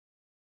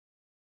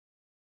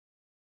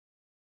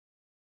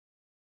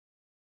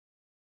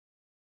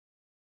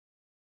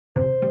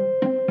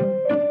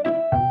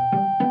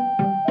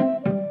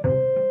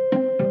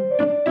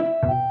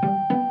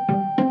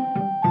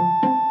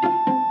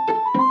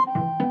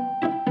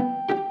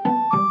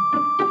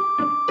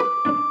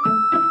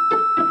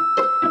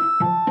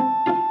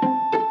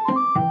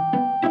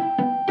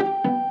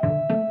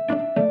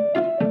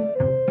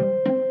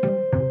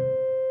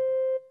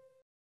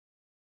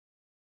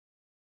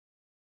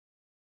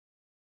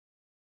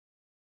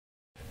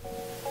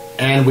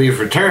And we've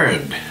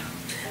returned.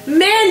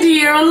 Mandy,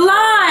 you're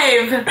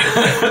alive!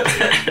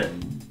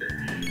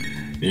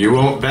 You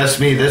won't best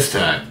me this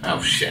time.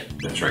 Oh shit,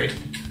 that's right.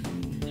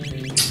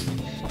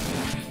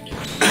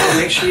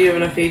 Make sure you have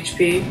enough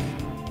HP.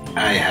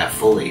 I have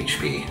full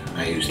HP.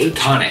 I used a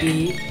tonic.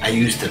 I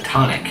used a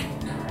tonic.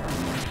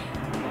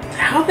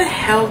 How the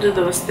hell do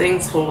those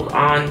things hold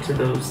on to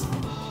those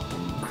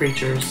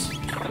creatures?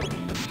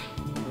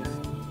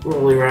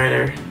 Rolly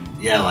Rider.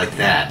 Yeah, like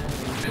that.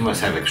 They must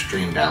have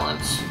extreme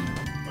balance.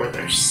 Or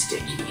they're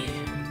sticky.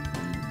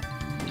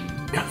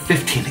 Got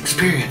 15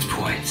 experience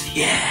points.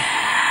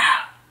 Yeah!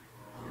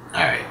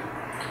 Alright.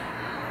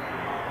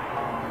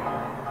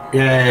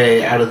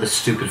 Yay, out of the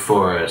stupid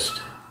forest.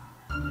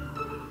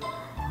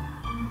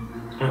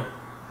 Oh.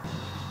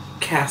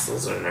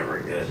 Castles are never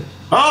good.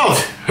 Oh,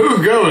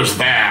 who goes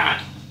there?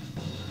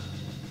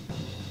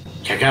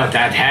 Check out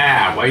that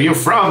hair. Where you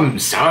from,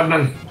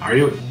 son? Are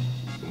you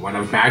one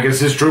of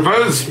Magus's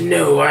troopers?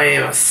 No, I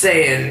am a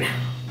Saiyan.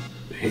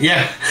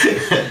 Yeah.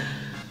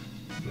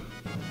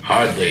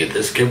 Hardly.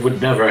 This kid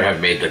would never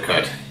have made the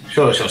cut.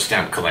 Show us your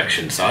stamp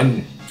collection,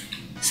 son.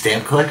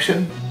 Stamp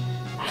collection?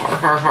 Har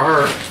har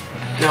har.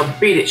 Now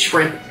beat it,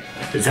 shrimp.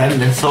 Is that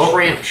an insult?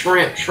 Shrimp,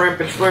 shrimp, shrimp,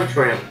 and shrimp,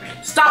 shrimp.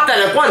 Stop that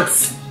at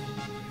once!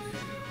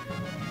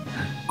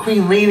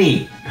 Queen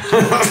Leenie.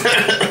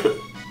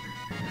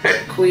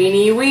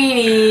 Queenie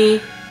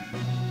weenie.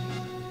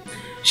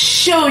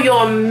 Show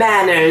your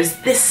manners.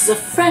 This is a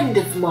friend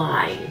of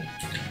mine.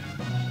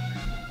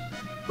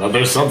 Well,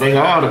 there's something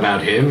odd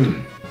about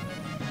him.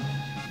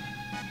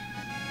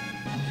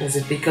 Is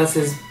it because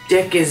his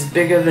dick is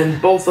bigger than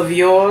both of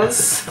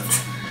yours?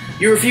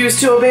 You refuse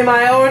to obey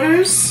my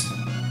orders?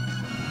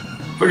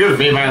 Forgive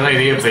me, my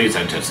lady, please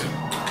enter him.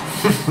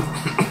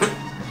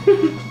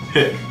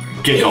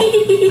 Giggle.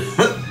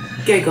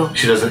 Giggle.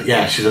 She doesn't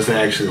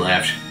actually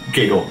laugh.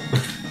 Giggle.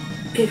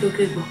 Giggle,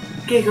 giggle.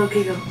 Giggle,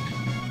 giggle.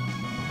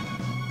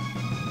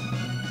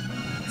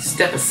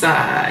 Step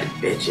aside,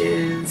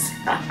 bitches.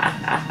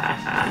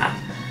 I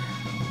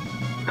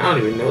don't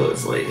even know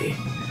this lady.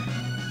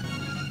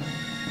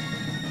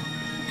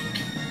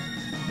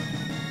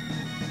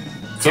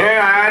 Sir,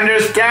 I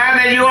understand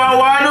that you are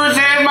one who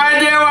saved my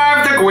dear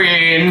wife, the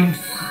Queen.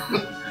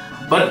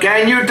 But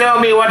can you tell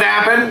me what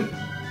happened?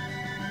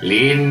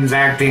 Lean's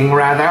acting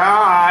rather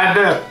odd.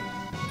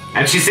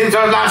 And she seems to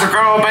have lost her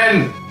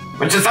open,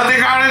 which is something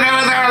got to do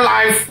with her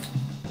life.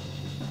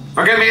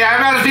 Forgive me, I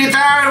must be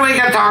thorough. We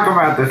can talk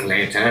about this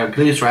later.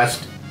 Please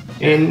rest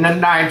in the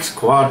knight's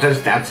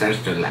quarters. That's to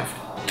the left.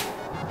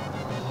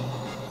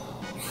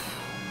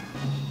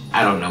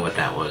 I don't know what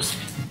that was.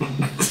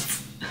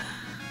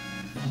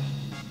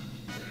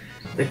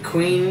 The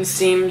Queen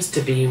seems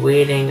to be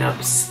waiting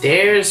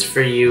upstairs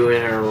for you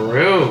in her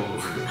room.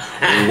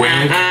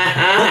 Wink.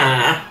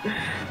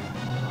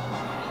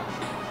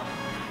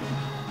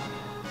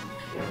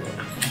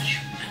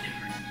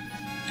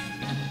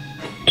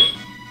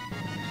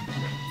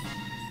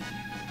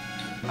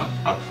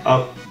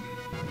 Up.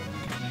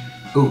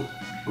 Ooh.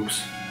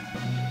 Oops.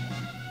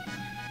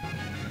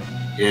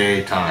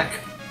 Yay, tonic.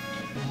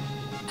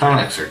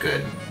 Tonics are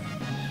good.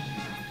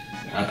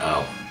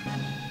 Uh-oh.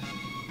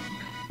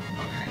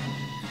 Okay.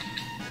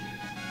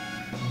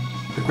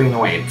 The Queen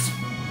waits.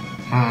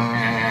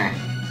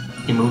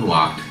 He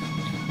moonwalked.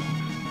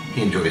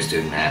 He enjoys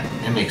doing that.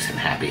 It makes him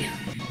happy.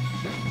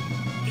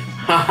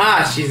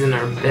 Haha, she's in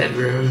her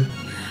bedroom.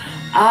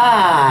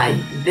 Ah,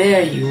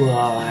 there you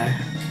are.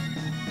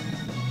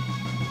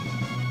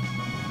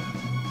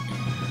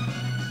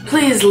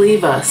 Please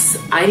leave us.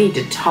 I need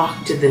to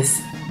talk to this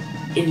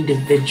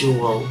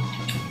individual.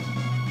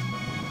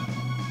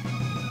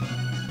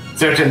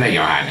 Certainly,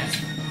 Your Highness.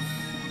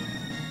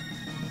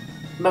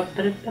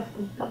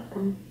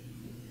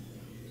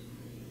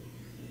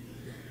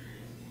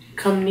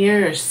 Come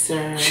nearer,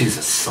 sir. She's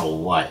a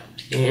slut.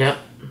 Yep.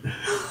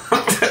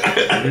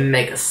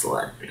 Mega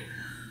slut.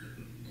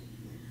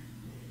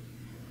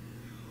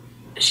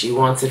 She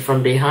wants it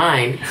from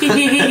behind.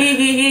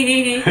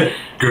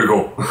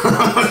 Google.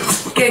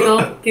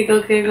 Giggle,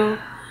 giggle, giggle.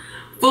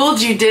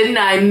 Fooled you, didn't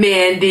I,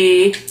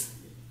 Mandy?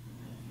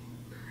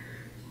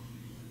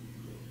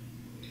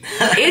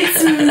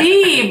 It's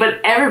me,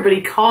 but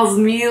everybody calls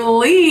me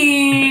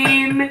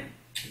Lean.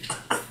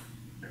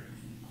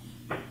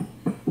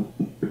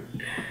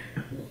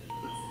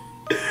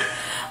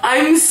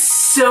 I'm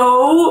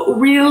so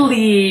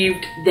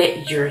relieved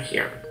that you're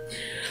here.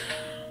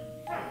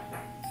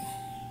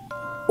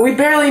 We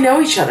barely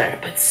know each other,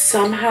 but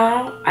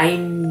somehow I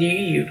knew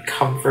you'd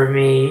come for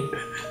me.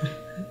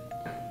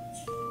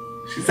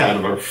 She's out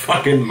of her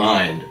fucking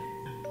mind.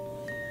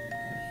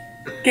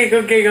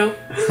 Giggle, giggle.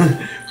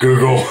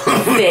 Google.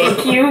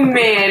 Thank you,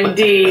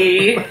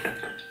 Mandy.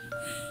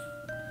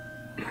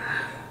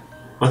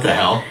 What the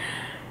hell?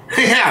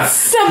 Yeah.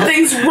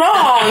 Something's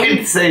wrong.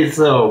 I'd say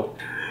so.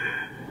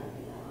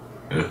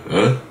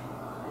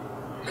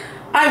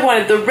 I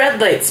wanted the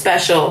red light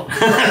special.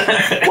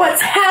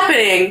 What's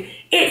happening?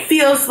 It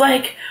feels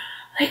like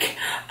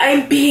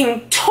I'm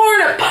being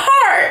torn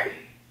apart.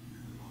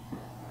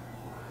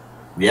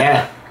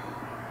 Yeah.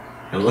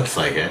 It looks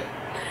like it.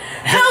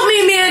 Help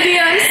me, Mandy!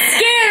 I'm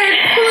scared!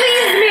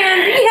 Please,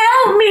 Mandy,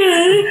 help me!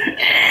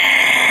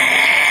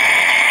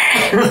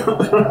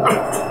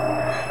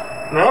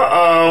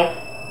 Uh-oh.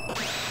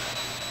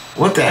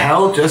 What the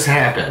hell just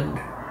happened?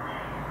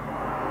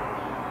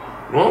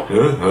 Well,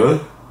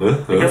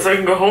 I guess I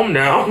can go home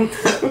now.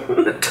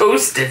 The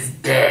toast is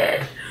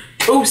dead.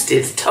 Toast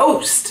is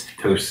toast.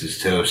 Toast is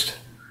toast.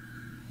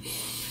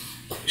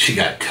 She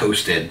got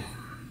toasted.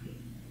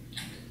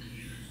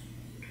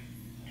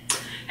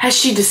 Has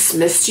she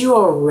dismissed you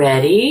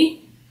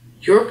already?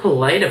 You're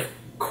polite, of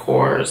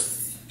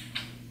course.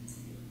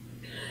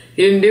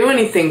 You didn't do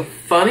anything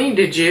funny,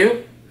 did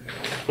you?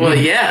 Well,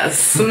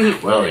 yes.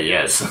 Well,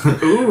 yes.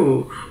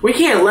 Ooh, we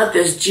can't let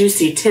this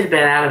juicy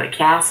tidbit out of the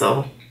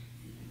castle.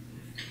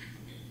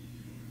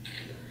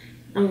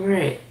 Oh,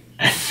 right.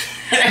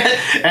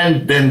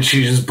 And then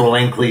she just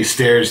blankly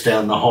stares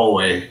down the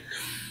hallway.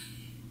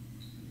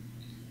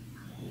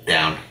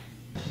 Down.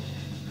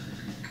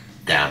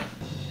 Down.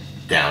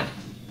 Down.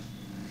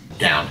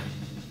 Down.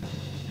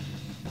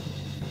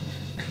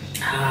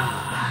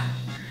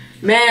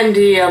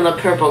 Mandy on the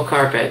purple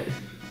carpet.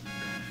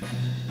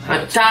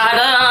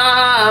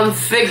 Ta-da!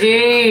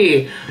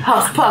 Figgy!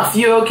 Huff Puff,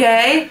 you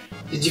okay?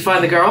 Did you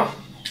find the girl?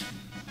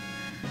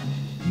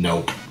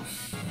 Nope.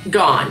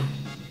 Gone.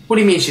 What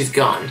do you mean she's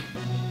gone?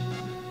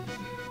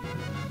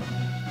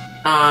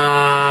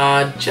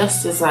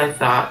 Just as I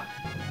thought.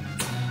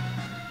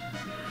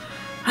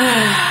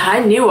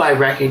 I knew I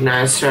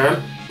recognized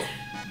her.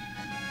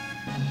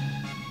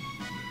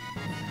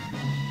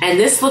 And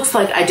this looks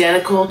like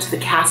identical to the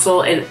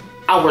castle in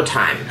our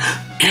time.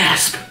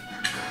 Gasp!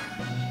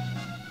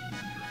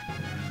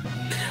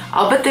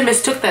 I'll bet they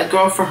mistook that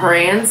girl for her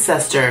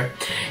ancestor.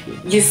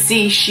 You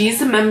see,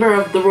 she's a member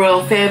of the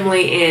royal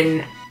family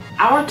in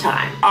our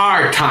time.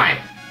 Our time!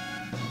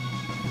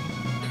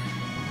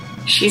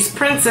 She's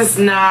Princess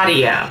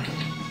Nadia.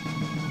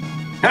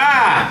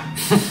 Ah!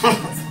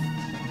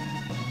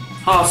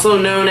 Also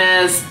known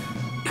as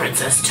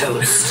Princess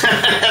Toast.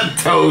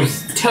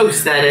 Toast.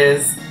 Toast, that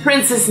is.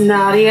 Princess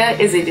Nadia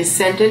is a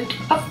descendant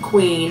of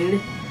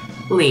Queen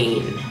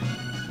Lean.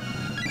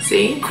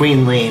 See?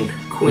 Queen Lean.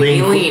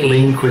 Queen Lean.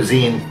 Lean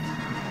cuisine.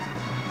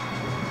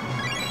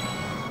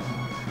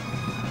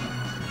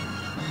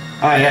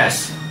 Ah,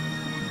 yes.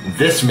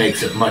 This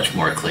makes it much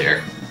more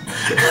clear.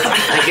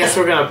 I guess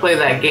we're gonna play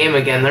that game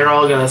again. They're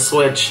all gonna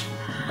switch.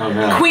 Oh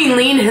no. Queen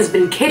Lean has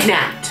been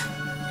kidnapped.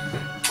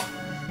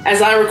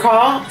 As I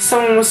recall,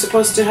 someone was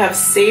supposed to have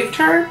saved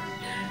her,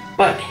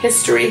 but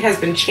history has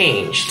been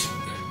changed.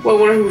 Well, I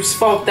wonder whose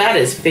fault that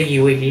is, Figgy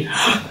Wiggy.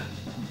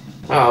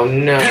 Oh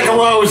no.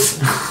 Piccolos!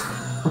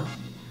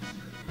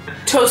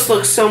 Toast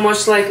looks so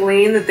much like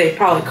Lean that they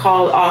probably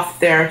called off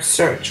their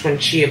search when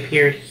she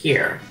appeared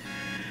here.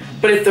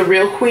 But if the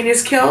real queen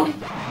is killed...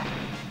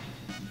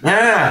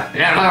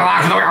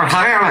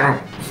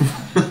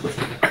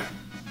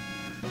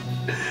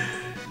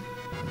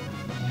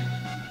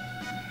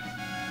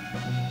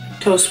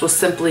 Toast will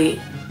simply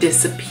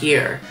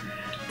disappear.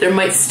 There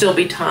might still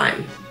be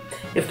time.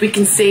 If we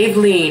can save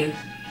Lean,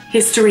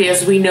 history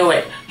as we know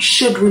it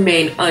should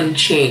remain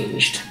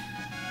unchanged.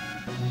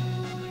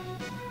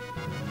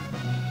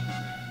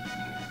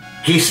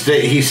 He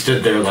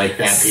stood there like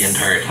that the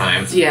entire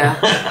time. Yeah.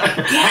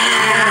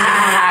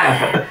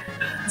 Yeah!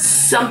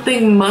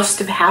 Something must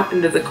have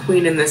happened to the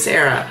queen in this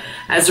era.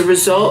 As a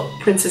result,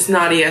 Princess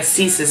Nadia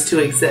ceases to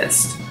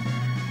exist.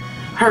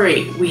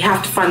 Hurry, we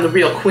have to find the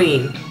real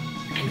queen.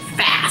 And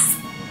fast.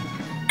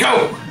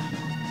 Go!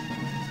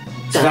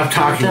 Stop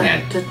talking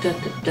then.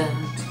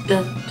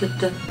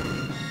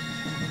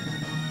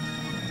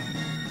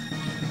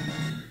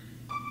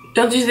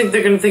 Don't you think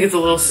they're going to think it's a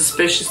little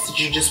suspicious that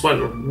you just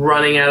went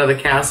running out of the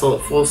castle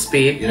at full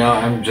speed? You know,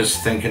 I'm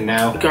just thinking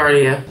now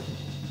Guardia.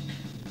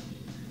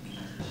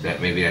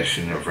 that maybe I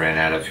shouldn't have ran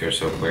out of here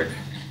so quick.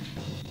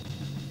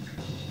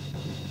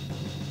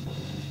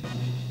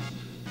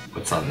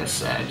 What's on this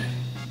side?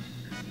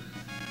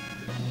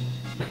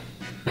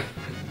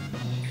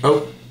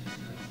 Oh,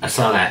 I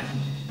saw that.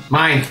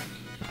 Mine!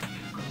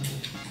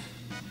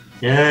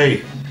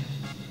 Yay!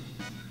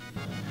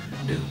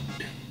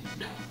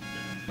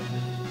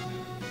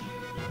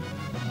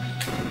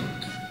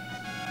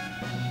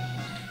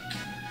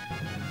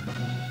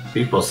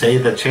 People say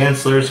the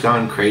Chancellor's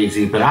gone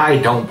crazy, but I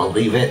don't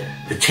believe it.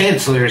 The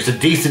Chancellor is a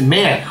decent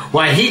man.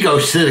 Why, he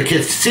goes to the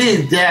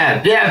casino.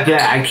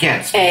 I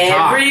can't talk.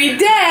 Every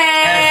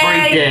day!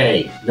 Every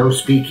day. No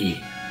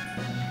speakeasy.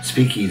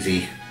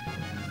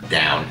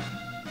 Down.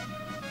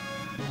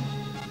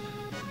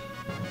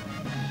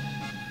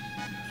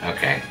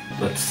 Okay,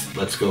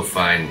 let's go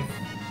find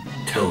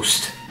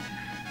Toast.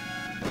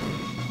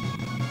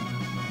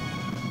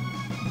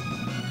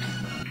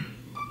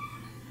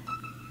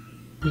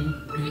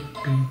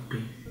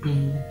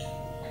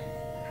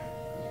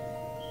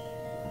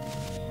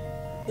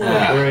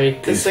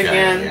 Alright, this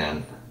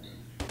again.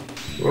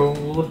 Roll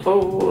the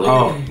pole.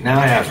 Oh, now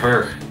I have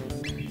her.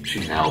 She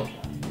can help.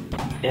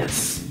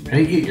 Yes. How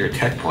do you get your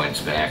tech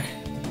points back?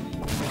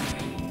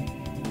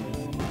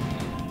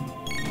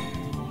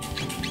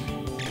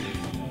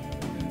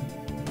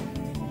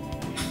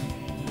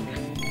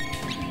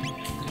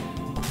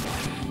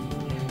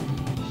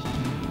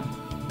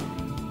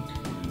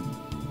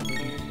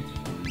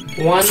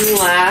 One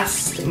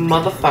last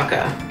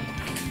motherfucker.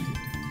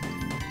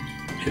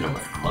 Shoot him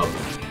with a club.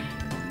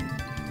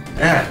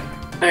 Yeah.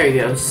 There he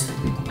goes.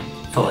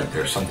 Felt like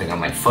there's something on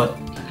my foot.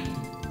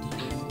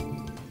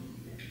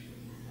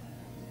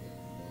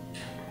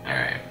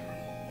 Alright.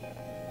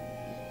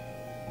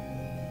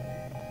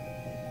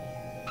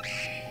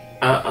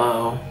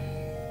 Uh-oh.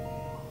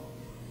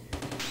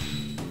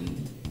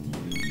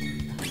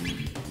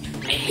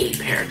 I hate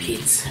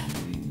parakeets.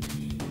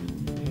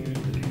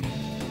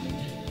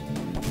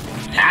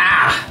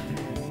 Ah!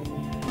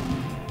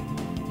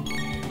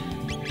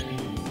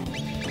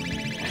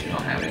 You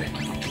don't have it.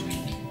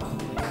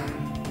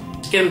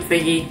 Get him,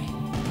 Figgy.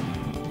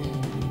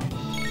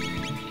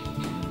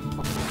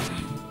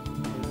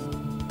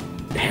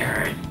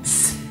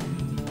 Parrots.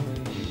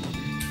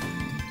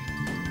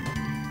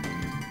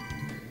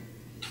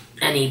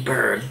 Any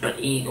bird but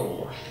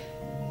eagle.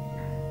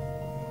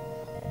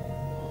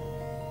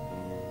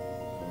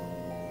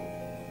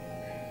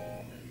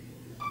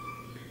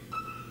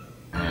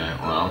 Alright,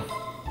 well.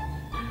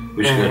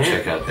 We should go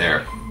check out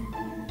there.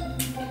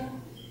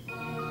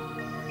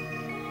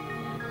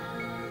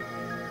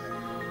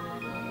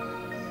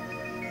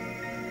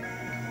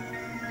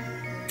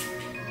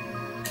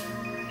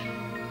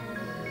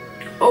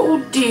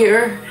 Oh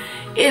dear,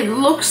 it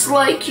looks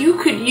like you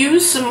could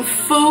use some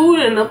food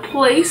and a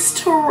place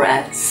to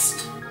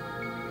rest.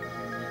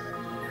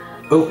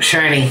 Oh,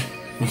 shiny.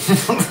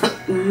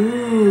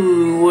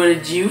 Ooh, what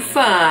did you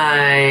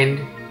find?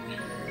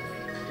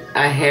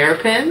 A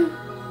hairpin?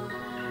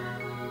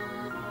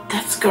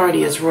 That's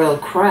Guardia's royal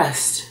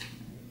crest.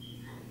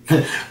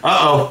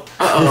 Uh-oh.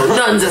 Uh-oh,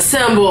 nuns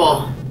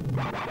assemble!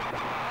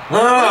 Oh,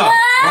 oh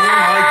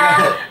my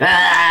god.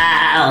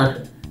 Ah!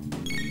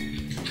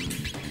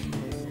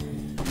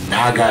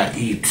 Naga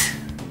eat.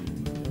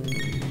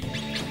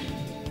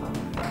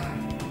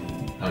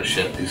 Oh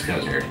shit, these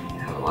guys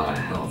have a lot of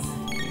health.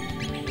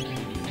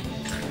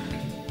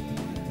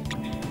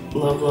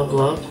 Love, love,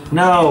 love.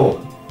 No!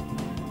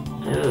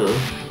 Ew.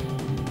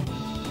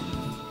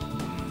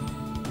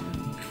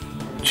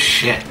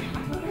 Shit.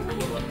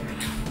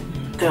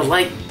 They're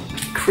like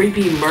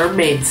creepy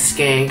mermaid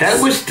skanks. That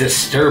was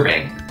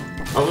disturbing.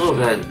 A little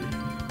bit.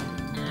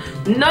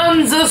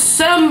 Nuns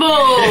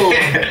assemble!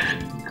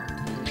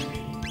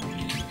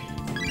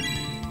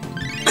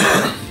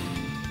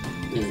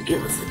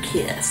 Give us a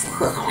kiss.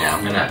 Yeah,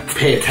 I'm gonna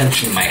pay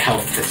attention to my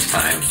health this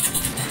time.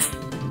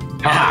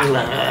 Haha!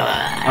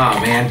 Oh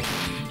man.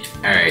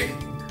 Alright.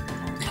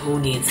 Who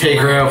needs Take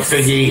her out,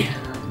 Figgy.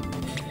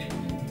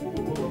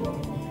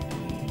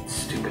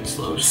 Stupid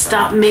slow stuff.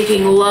 Stop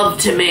making love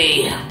to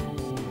me.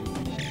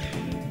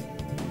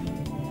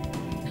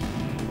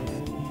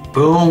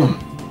 Boom!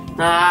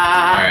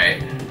 Ah.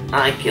 Alright.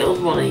 I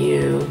killed one of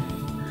you.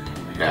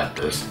 I got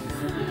this.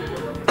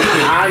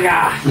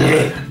 Aga.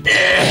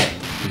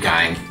 I'm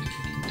dying.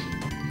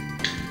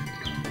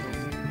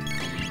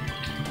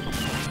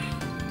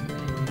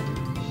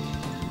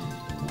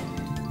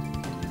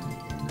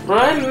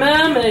 I'm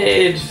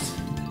mermaid.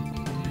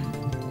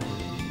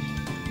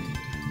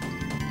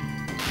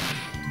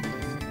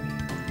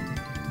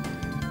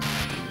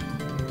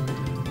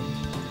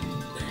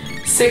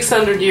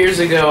 $600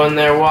 ago, and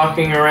they're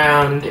walking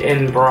around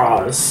in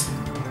bras.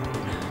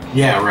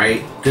 Yeah,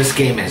 right. This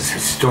game is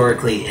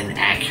historically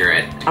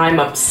inaccurate. I'm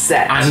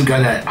upset. I'm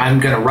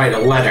gonna write a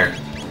letter.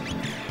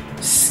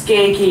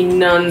 Skanky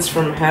nuns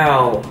from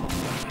hell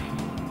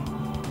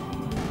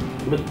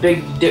with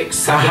big dick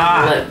sucking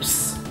Aha.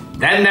 lips.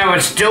 Then there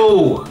was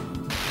two.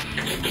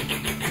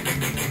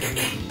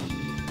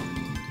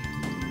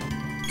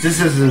 This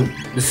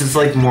is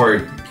like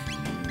more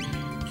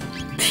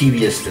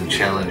tedious than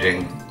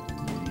challenging.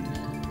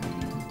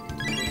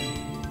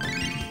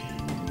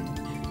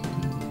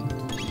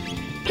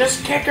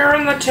 Just kick her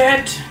in the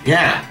tit.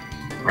 Yeah,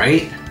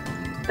 right?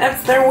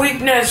 That's their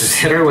weakness. Just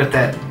hit her with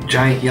that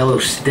giant yellow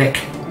stick.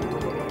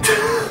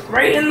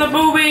 Right in the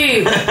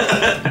boobie.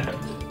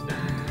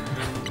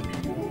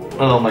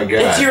 Oh my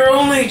god. It's your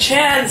only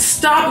chance.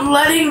 Stop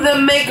letting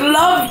them make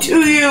love to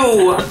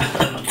you.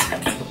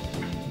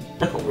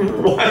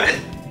 What?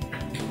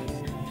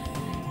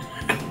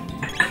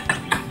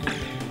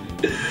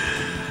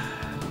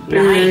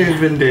 We've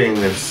been doing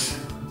this.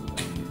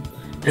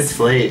 It's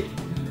late.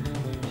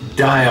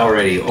 Die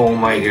already. Oh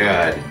my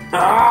god.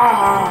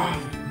 Ah.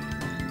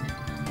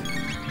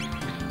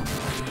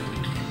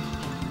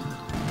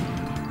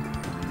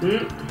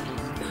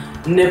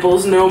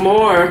 Nipples no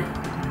more.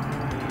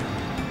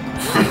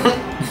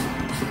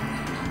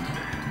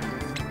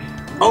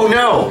 Oh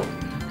no!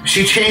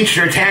 She changed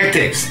her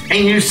tactics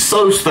and used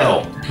slow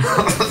spell.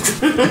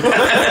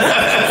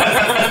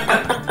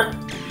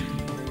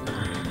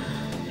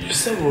 You're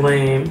so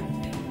lame.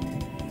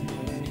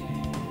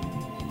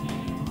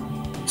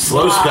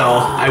 Slow spell.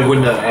 I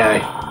wouldn't have.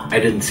 I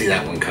didn't see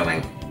that one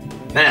coming.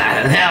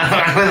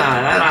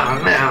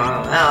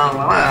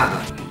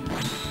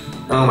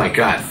 Oh my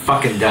god!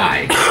 Fucking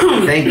die!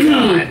 Thank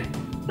God.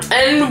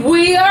 And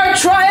we are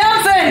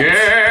triumphant.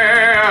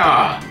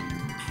 Yeah!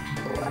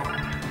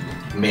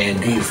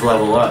 Man, these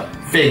level up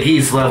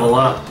Figgy's level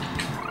up.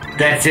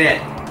 That's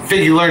it.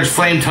 Figgy learns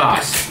Flame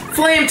Toss.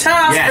 Flame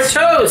Toss Yes. for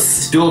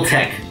toast. Dual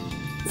Tech.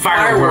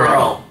 Fire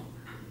Whirl.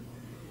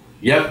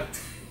 Yep.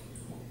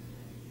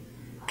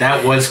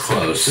 That was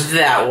close.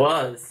 That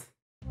was.